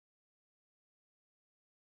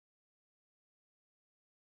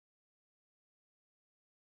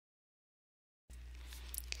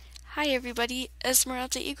Hi everybody,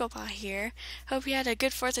 Esmeralda Eaglepaw here. Hope you had a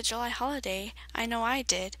good 4th of July holiday. I know I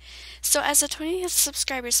did. So as a 20th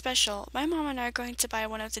subscriber special, my mom and I are going to buy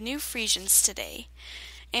one of the new Friesians today.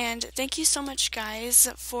 And thank you so much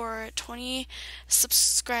guys for 20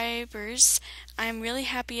 subscribers. I'm really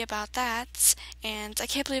happy about that. And I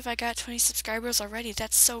can't believe I got 20 subscribers already.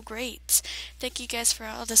 That's so great. Thank you guys for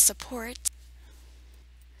all the support.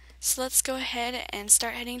 So let's go ahead and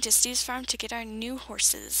start heading to Steve's farm to get our new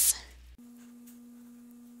horses.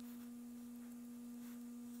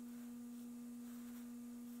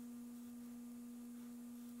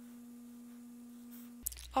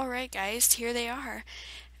 Alright guys, here they are.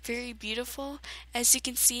 Very beautiful. As you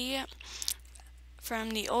can see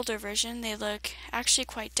from the older version, they look actually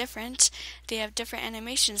quite different. They have different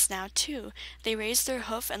animations now too. They raise their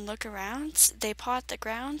hoof and look around, they paw at the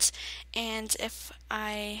ground, and if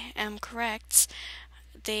I am correct,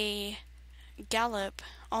 they gallop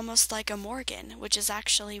almost like a Morgan, which is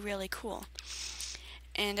actually really cool.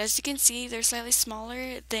 And as you can see, they're slightly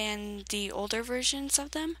smaller than the older versions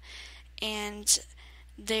of them, and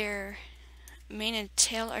their mane and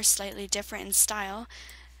tail are slightly different in style.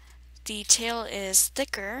 The tail is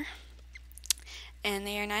thicker, and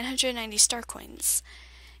they are 990 star coins.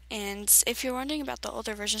 And if you're wondering about the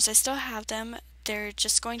older versions, I still have them. They're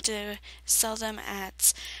just going to sell them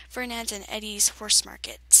at Fernand and Eddie's horse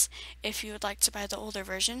market if you would like to buy the older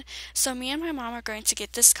version. So me and my mom are going to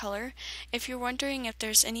get this color. If you're wondering if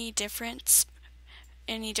there's any differences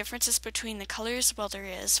between the colors, well, there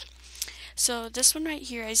is. So this one right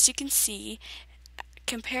here, as you can see,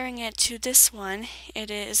 comparing it to this one, it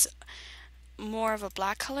is more of a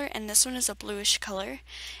black color, and this one is a bluish color.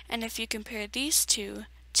 And if you compare these two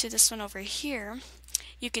to this one over here,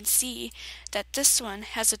 you can see that this one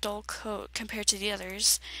has a dull coat compared to the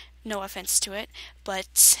others. No offense to it,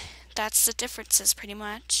 but that's the differences pretty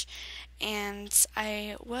much. And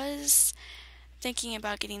I was thinking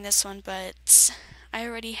about getting this one, but I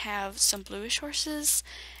already have some bluish horses.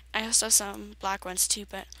 I also have some black ones too,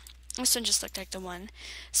 but this one just looked like the one.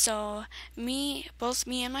 So both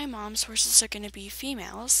me and my mom's horses are going to be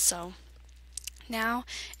females, so now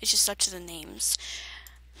it's just up to the names.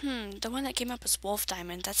 The one that came up was Wolf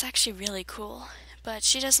Diamond. That's actually really cool, but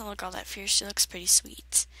she doesn't look all that fierce. She looks pretty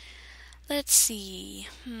sweet. Let's see.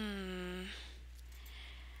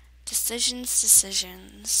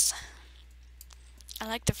 Decisions. I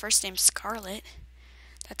like the first name Scarlet.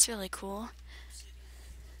 That's really cool.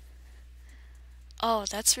 Oh,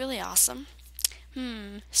 that's really awesome.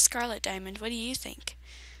 Scarlet Diamond, what do you think?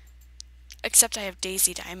 Except I have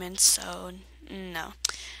Daisy Diamond, so no.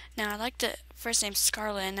 Now, I like the first name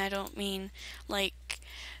Scarlet, and I don't mean like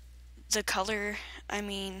the color, I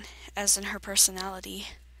mean as in her personality.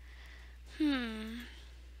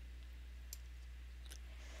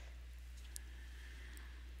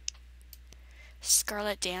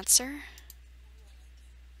 Scarlet Dancer?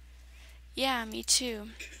 Yeah, me too.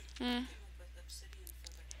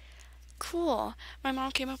 Cool. My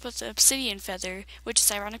mom came up with the Obsidian Feather, which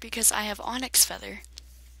is ironic because I have Onyx Feather.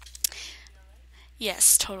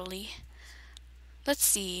 Yes, totally. Let's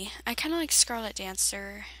see. I kind of like Scarlet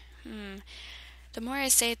Dancer. The more I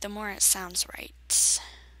say it, the more it sounds right.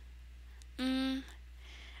 I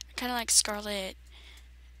kind of like Scarlet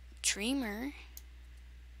Dreamer.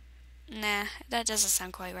 Nah, that doesn't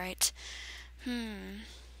sound quite right.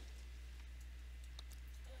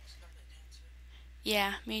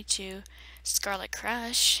 Yeah, me too. Scarlet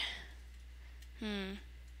Crush.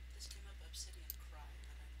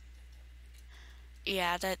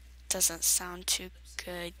 Yeah, that doesn't sound too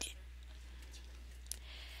good.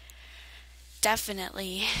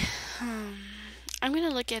 Definitely. I'm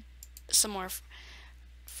gonna look at some more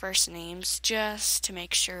first names just to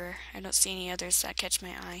make sure I don't see any others that catch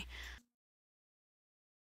my eye.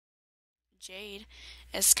 Jade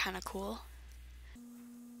is kind of cool.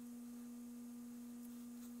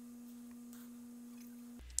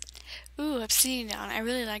 Ooh, Obsidian Down. I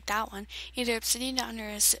really like that one. Either Obsidian Down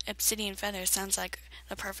or Obsidian Feather sounds like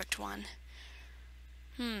the perfect one.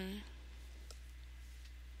 I'm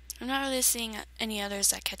not really seeing any others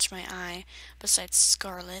that catch my eye besides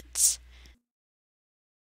Scarlet.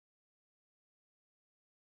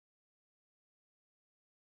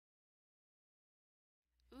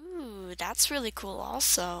 Ooh, that's really cool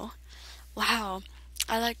also. Wow,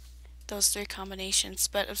 I like those three combinations,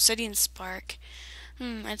 but Obsidian Spark,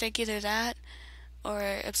 I think either that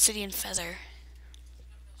or Obsidian Feather.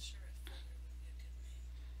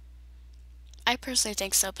 I personally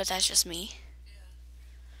think so, but that's just me.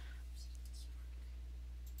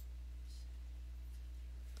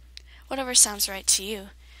 Whatever sounds right to you.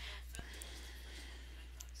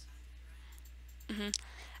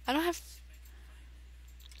 I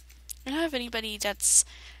don't have anybody that's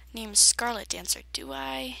named Scarlet Dancer, do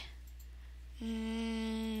I?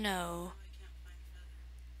 No.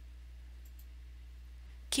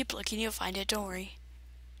 Keep looking, you'll find it, don't worry.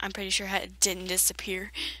 I'm pretty sure it didn't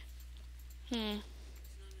disappear. It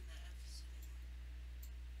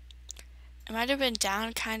might have been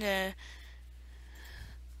down kind of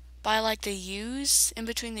by like the U's, in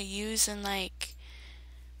between the U's and like,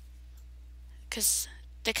 because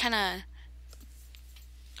they kind of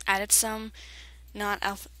added some, not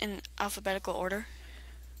in alphabetical order.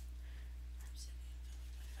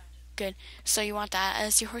 Good. So you want that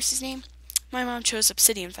as your horse's name? My mom chose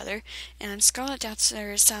Obsidian Feather, and Scarlet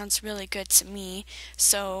Dancer sounds really good to me,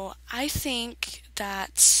 so I think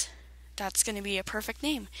that's going to be a perfect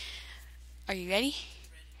name. Are you ready?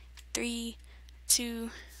 3, 2,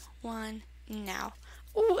 1, now.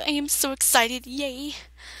 Oh, I am so excited. Yay!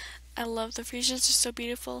 I love the Friesians, they're so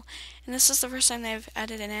beautiful. And this is the first time they've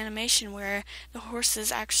added an animation where the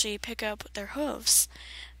horses actually pick up their hooves,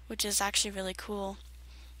 which is actually really cool.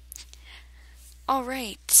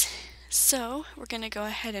 Alright, so we're going to go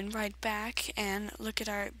ahead and ride back and look at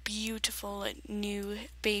our beautiful new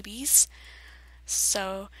babies.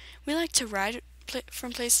 So we like to ride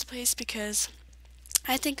from place to place because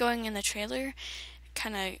I think going in the trailer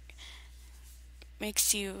kind of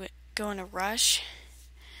makes you go in a rush.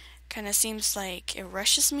 Kind of seems like it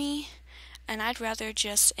rushes me, and I'd rather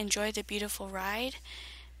just enjoy the beautiful ride,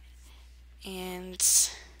 and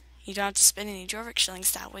you don't have to spend any Jorvik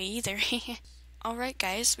shillings that way either. Alright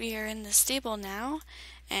guys, we are in the stable now,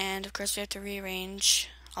 and of course we have to rearrange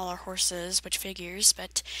all our horses, which figures,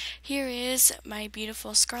 but here is my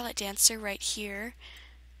beautiful Scarlet Dancer right here.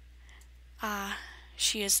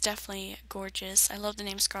 She is definitely gorgeous. I love the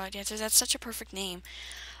name Scarlet Dancer, that's such a perfect name.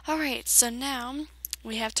 Alright, so now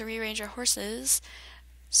we have to rearrange our horses,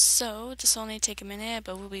 so this will only take a minute,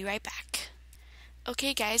 but we'll be right back.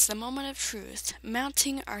 Okay guys, the moment of truth.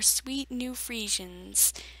 Mounting our sweet new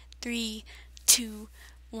Friesians. 3, 2,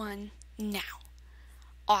 1, now.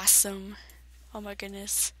 Awesome. Oh my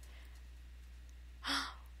goodness.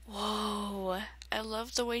 Whoa. I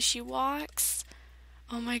love the way she walks.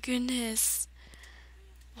 Oh my goodness.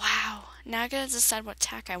 Wow. Now I gotta decide what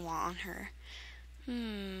tack I want on her.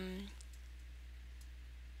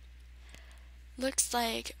 Looks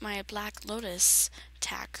like my Black Lotus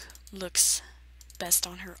tack looks best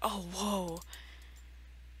on her. Oh, whoa.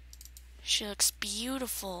 She looks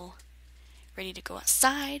beautiful. Ready to go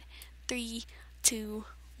outside. 3, 2,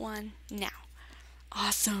 1, now.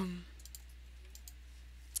 Awesome.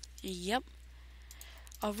 Yep.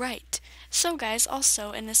 Alright. So guys,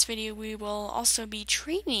 also in this video we will also be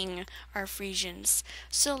training our Friesians.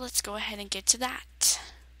 So let's go ahead and get to that.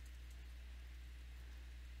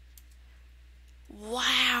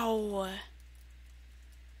 Wow.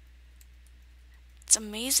 It's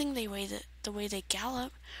amazing the way they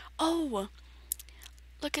gallop. Oh,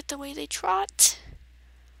 look at the way they trot.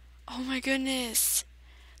 Oh my goodness.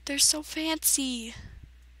 They're so fancy.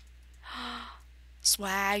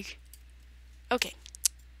 Swag. Okay.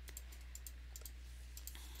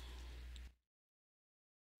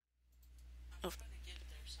 Oh.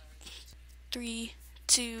 3,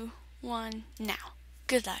 2, 1, now.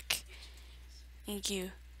 Good luck. Thank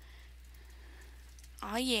you.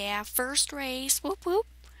 Oh yeah, first race. Whoop whoop.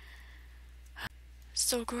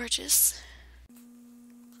 So gorgeous.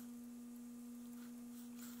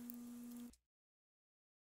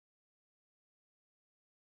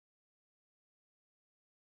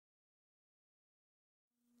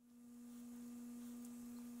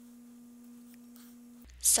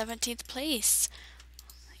 '17th place.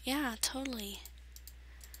 Yeah, totally.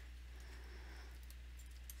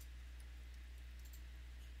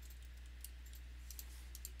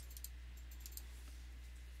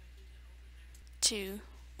 Two,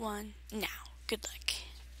 1, now. Good luck.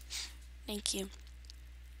 Thank you.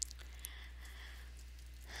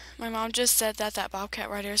 My mom just said that Bobcat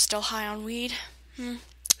rider is still high on weed.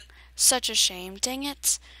 Such a shame. Dang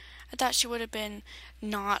it. I thought she would have been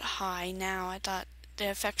not high now. I thought the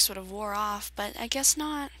effects would have wore off, but I guess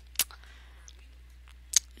not.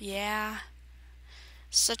 Yeah.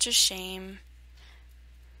 Such a shame.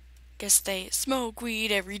 Guess they smoke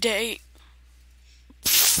weed every day.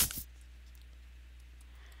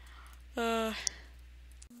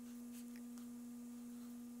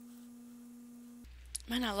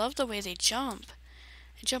 Man, I love the way they jump.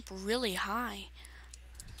 They jump really high.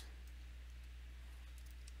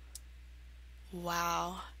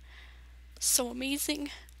 Wow. So amazing.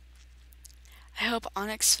 I hope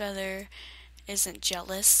Onyx Feather isn't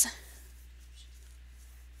jealous.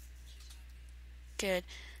 Good.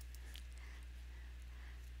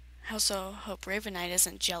 I also hope Ravenite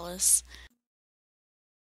isn't jealous.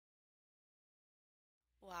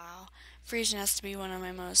 Wow. Friesian has to be one of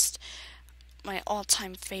my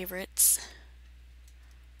all-time favorites,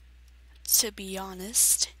 to be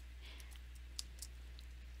honest.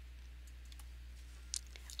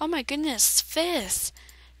 Oh my goodness, 5th!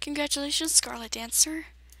 Congratulations, Scarlet Dancer.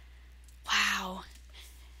 Wow.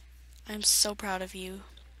 I'm so proud of you.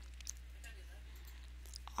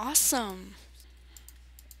 Awesome.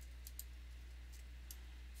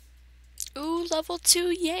 Ooh, level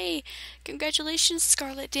 2, yay! Congratulations,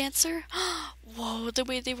 Scarlet Dancer. Whoa, the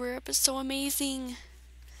way they were up is so amazing.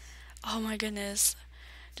 Oh my goodness.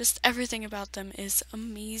 Just everything about them is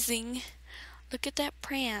amazing. Look at that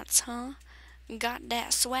prance, huh? Got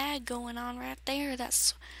that swag going on right there.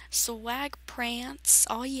 That's swag prance.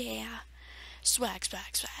 Oh yeah. Swag,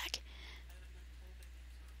 swag, swag.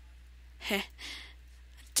 Heh.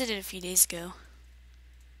 Did it a few days ago.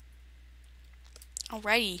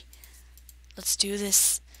 Alrighty. Let's do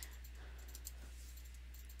this.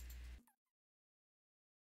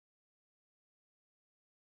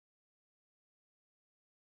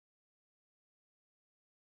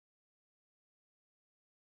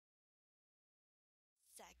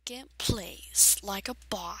 Second place, like a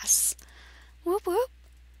boss. Whoop whoop.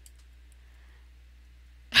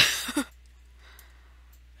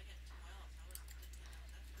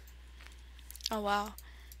 Oh wow.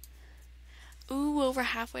 Ooh, over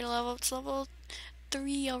halfway to level up to level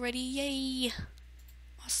 3 already. Yay.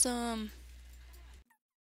 Awesome.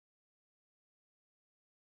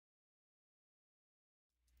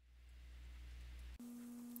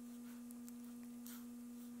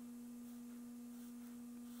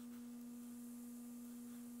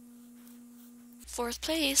 Fourth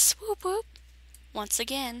place. Whoop whoop. Once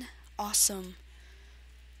again. Awesome.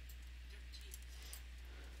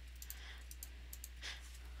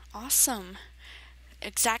 Awesome.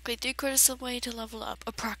 Exactly 3/4 of the way to level up,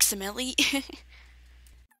 approximately.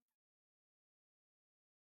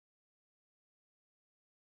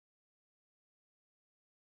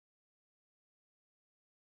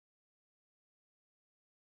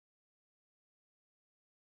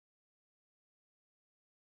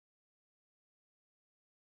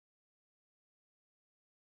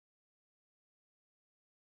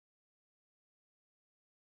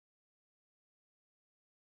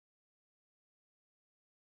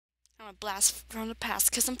 I'm gonna blast from the past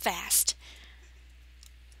because I'm fast.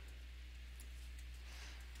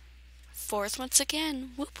 Fourth once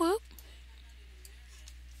again. Whoop whoop.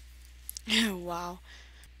 Wow.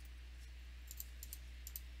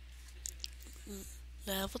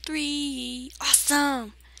 Level 3.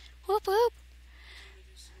 Awesome. Whoop whoop.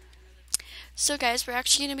 So guys, we're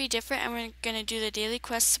actually going to be different and we're going to do the daily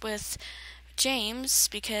quests with James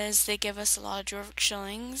because they give us a lot of Jorvik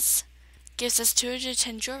shillings. Gives us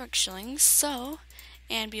 210 Jorvik shillings, so,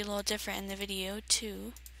 and be a little different in the video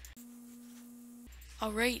too.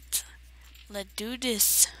 Alright, let's do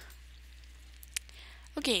this.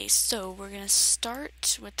 Okay, so we're going to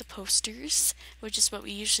start with the posters, which is what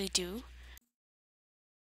we usually do.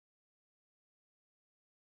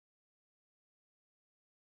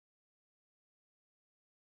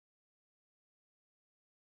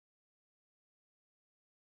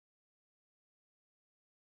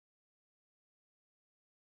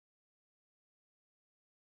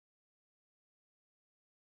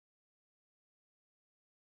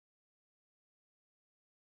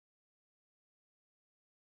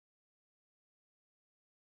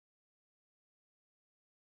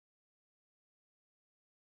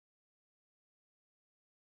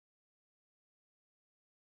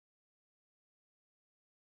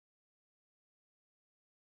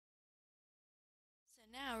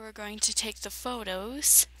 So now we're going to take the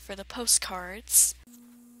photos for the postcards.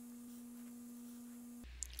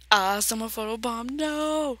 Someone photobombed.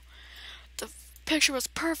 No! The picture was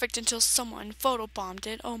perfect until someone photobombed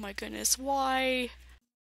it. Oh my goodness, why?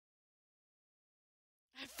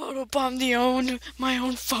 I photobombed my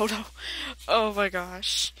own photo. Oh my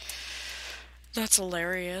gosh. That's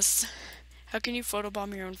hilarious. How can you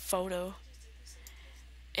photobomb your own photo?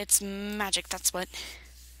 It's magic, that's what.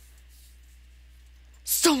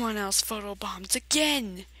 Someone else photobombed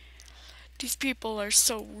again! These people are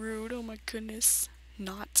so rude, oh my goodness.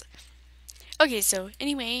 Not. Okay, so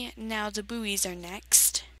anyway, now the buoys are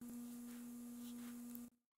next.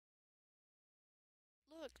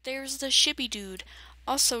 Look, there's the shippy dude.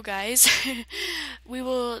 Also, guys, we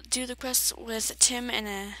will do the quest with Tim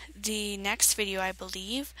in the next video, I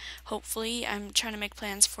believe. Hopefully, I'm trying to make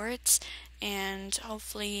plans for it, and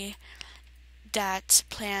hopefully that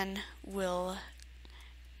plan will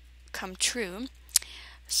come true.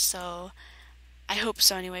 So I hope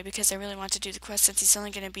so anyway, because I really want to do the quest since he's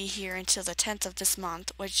only going to be here until the 10th of this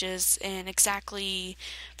month, which is in exactly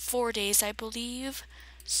 4 days, I believe.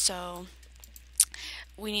 So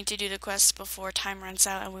we need to do the quest before time runs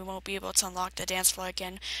out and we won't be able to unlock the dance floor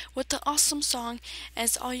again with the awesome song,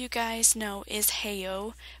 as all you guys know, is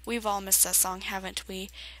Heyo. We've all missed that song, haven't we?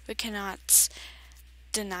 We cannot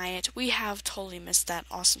deny it. We have totally missed that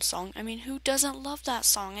awesome song. I mean, who doesn't love that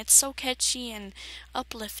song? It's so catchy and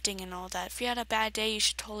uplifting and all that. If you had a bad day, you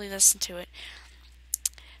should totally listen to it.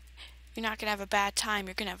 You're not gonna have a bad time,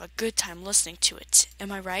 you're gonna have a good time listening to it.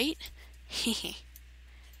 Am I right?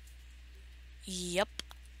 Yep.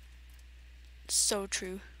 So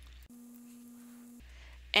true.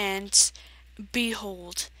 And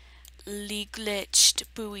behold, the glitched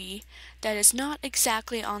buoy that is not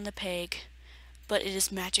exactly on the peg, but it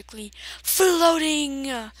is magically floating!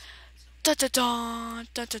 Da da da,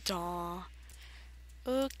 da da da.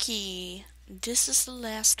 Okay, this is the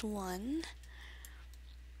last one.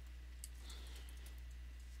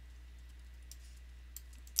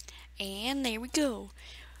 And there we go.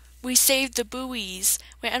 We saved the buoys.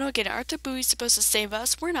 Wait, I don't get it. Aren't the buoys supposed to save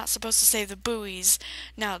us? We're not supposed to save the buoys.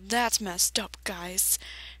 Now that's messed up, guys.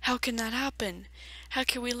 How can that happen? How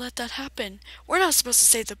can we let that happen? We're not supposed to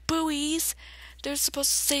save the buoys. They're supposed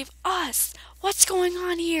to save us. What's going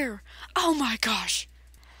on here? Oh my gosh.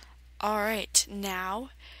 Alright, now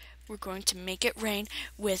we're going to make it rain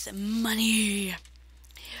with money.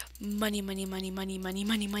 Money, money, money, money, money,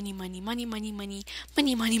 money, money, money, money, money, money,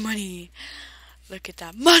 money, money, money. Look at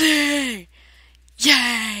that money!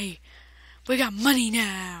 Yay! We got money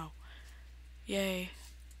now! Yay.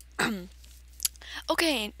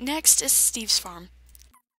 Okay, next is Steve's farm.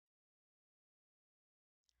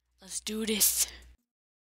 Let's do this.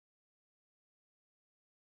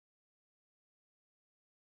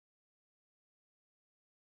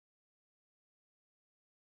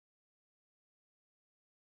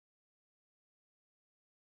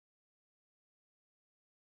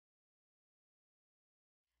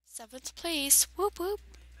 Seventh place. Whoop whoop.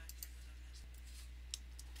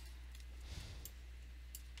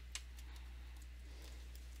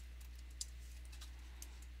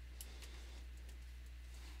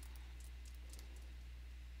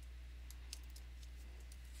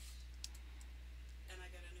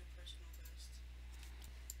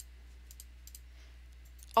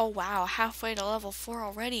 Oh wow, halfway to level 4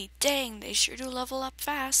 already. Dang, they sure do level up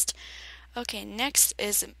fast. Okay, next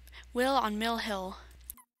is Will on Mill Hill.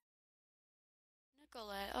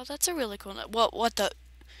 Nicolette. Oh, that's a really cool name. What the?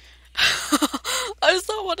 I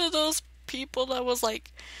saw one of those people that was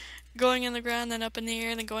like going in the ground, then up in the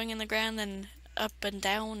air, then going in the ground, then up and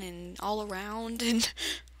down and all around, and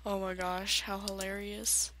oh my gosh, how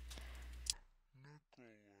hilarious.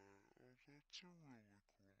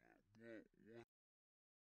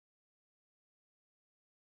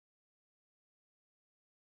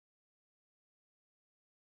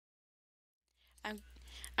 I'm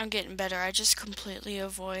I'm getting better. I just completely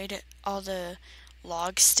avoid all the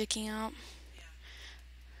logs sticking out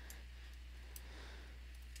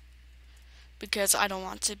because I don't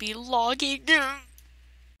want to be logging.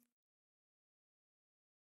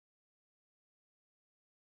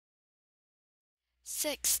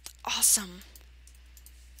 Sixth, awesome.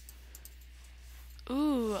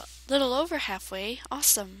 Ooh, little over halfway,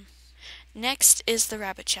 awesome. Next is the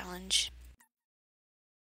rabbit challenge.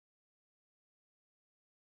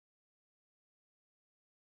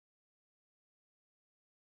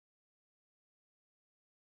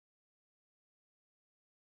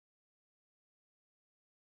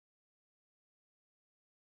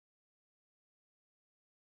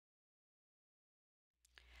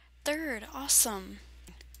 Third, awesome.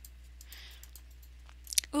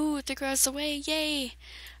 Ooh, the crowd's away, yay!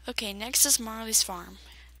 Okay, next is Marley's farm.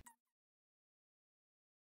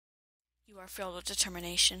 You are filled with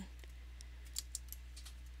determination.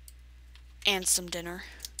 And some dinner.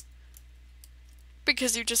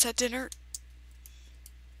 Because you just had dinner.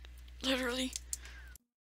 Literally.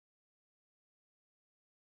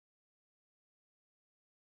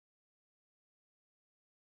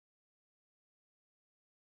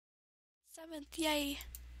 Seventh, yay!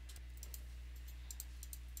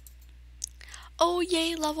 Oh,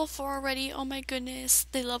 yay, level 4 already. Oh my goodness,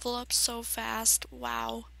 they level up so fast.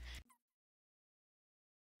 Wow.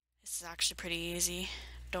 This is actually pretty easy.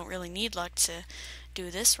 Don't really need luck to do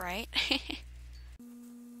this, right?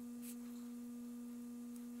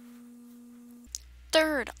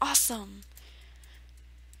 Third, awesome.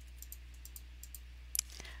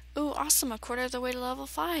 Ooh, awesome, a quarter of the way to level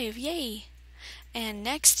 5, yay. And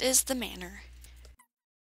next is the manor.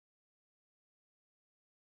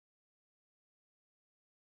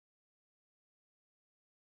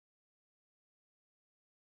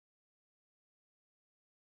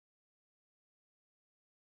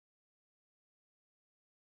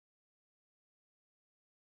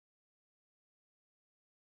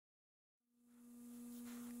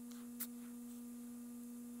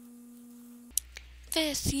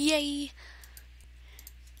 5th, yay!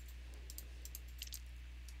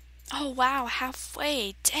 Oh wow,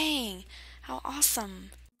 halfway, dang, how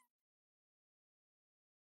awesome.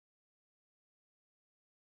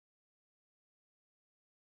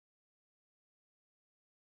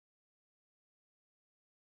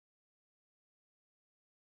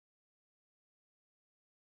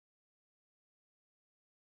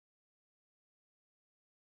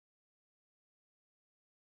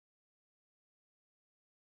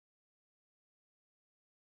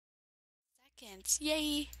 Seconds,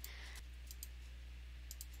 yay!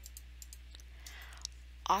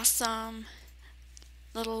 Awesome.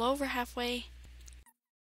 Little over halfway.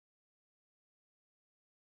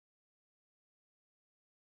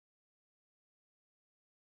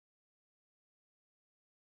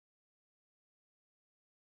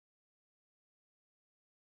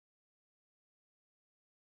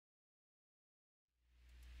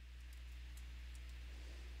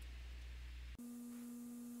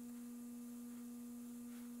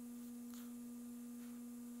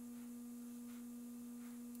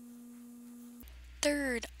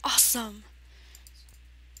 Third, awesome.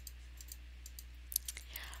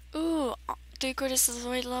 Ooh, 3/4 of the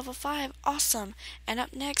way to level 5, awesome. And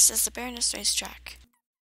up next is the Baroness racetrack.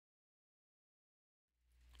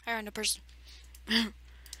 I ran a person.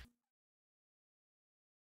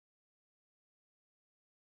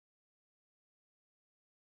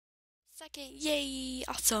 Second, yay,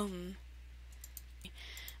 awesome.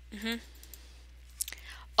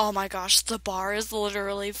 Oh my gosh, the bar is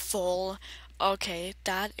literally full. Okay,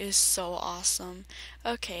 that is so awesome.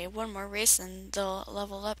 Okay, one more race and they'll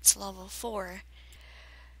level up to level 4.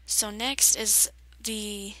 So next is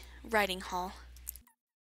the riding hall.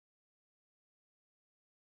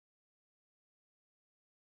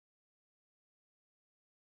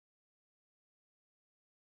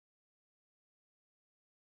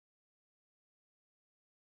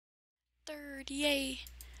 Third, yay.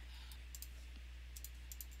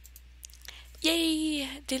 Yay!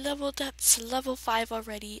 They leveled up to level 5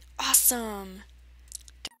 already. Awesome!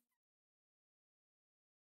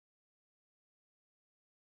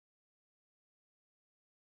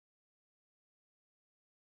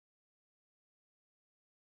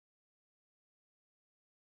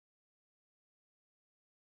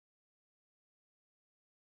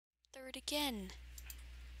 Third again.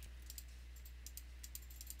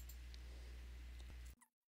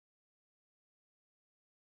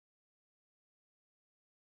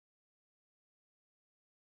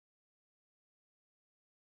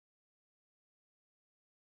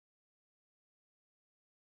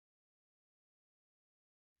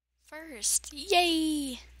 First.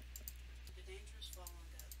 Yay!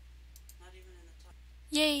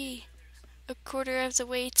 Yay! 1/4 of the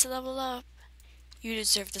way to level up. You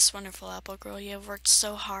deserve this wonderful apple, girl. You have worked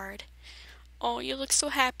so hard. Oh, you look so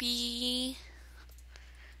happy.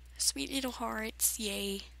 Sweet little hearts.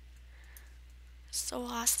 Yay. So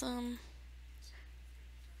awesome.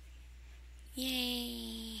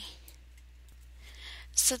 Yay.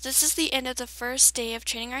 So this is the end of the first day of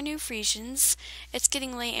training our new Friesians. It's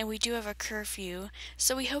getting late and we do have a curfew,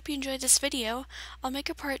 so we hope you enjoyed this video. I'll make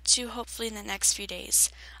a part 2 hopefully in the next few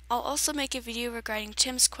days. I'll also make a video regarding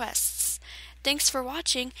Tim's quests. Thanks for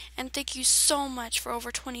watching, and thank you so much for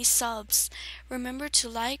over 20 subs. Remember to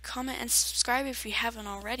like, comment, and subscribe if you haven't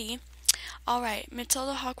already. Alright,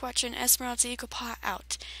 Matilda Hawkwatcher and Esmeralda Eagle Paw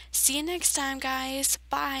out. See you next time, guys.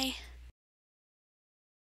 Bye.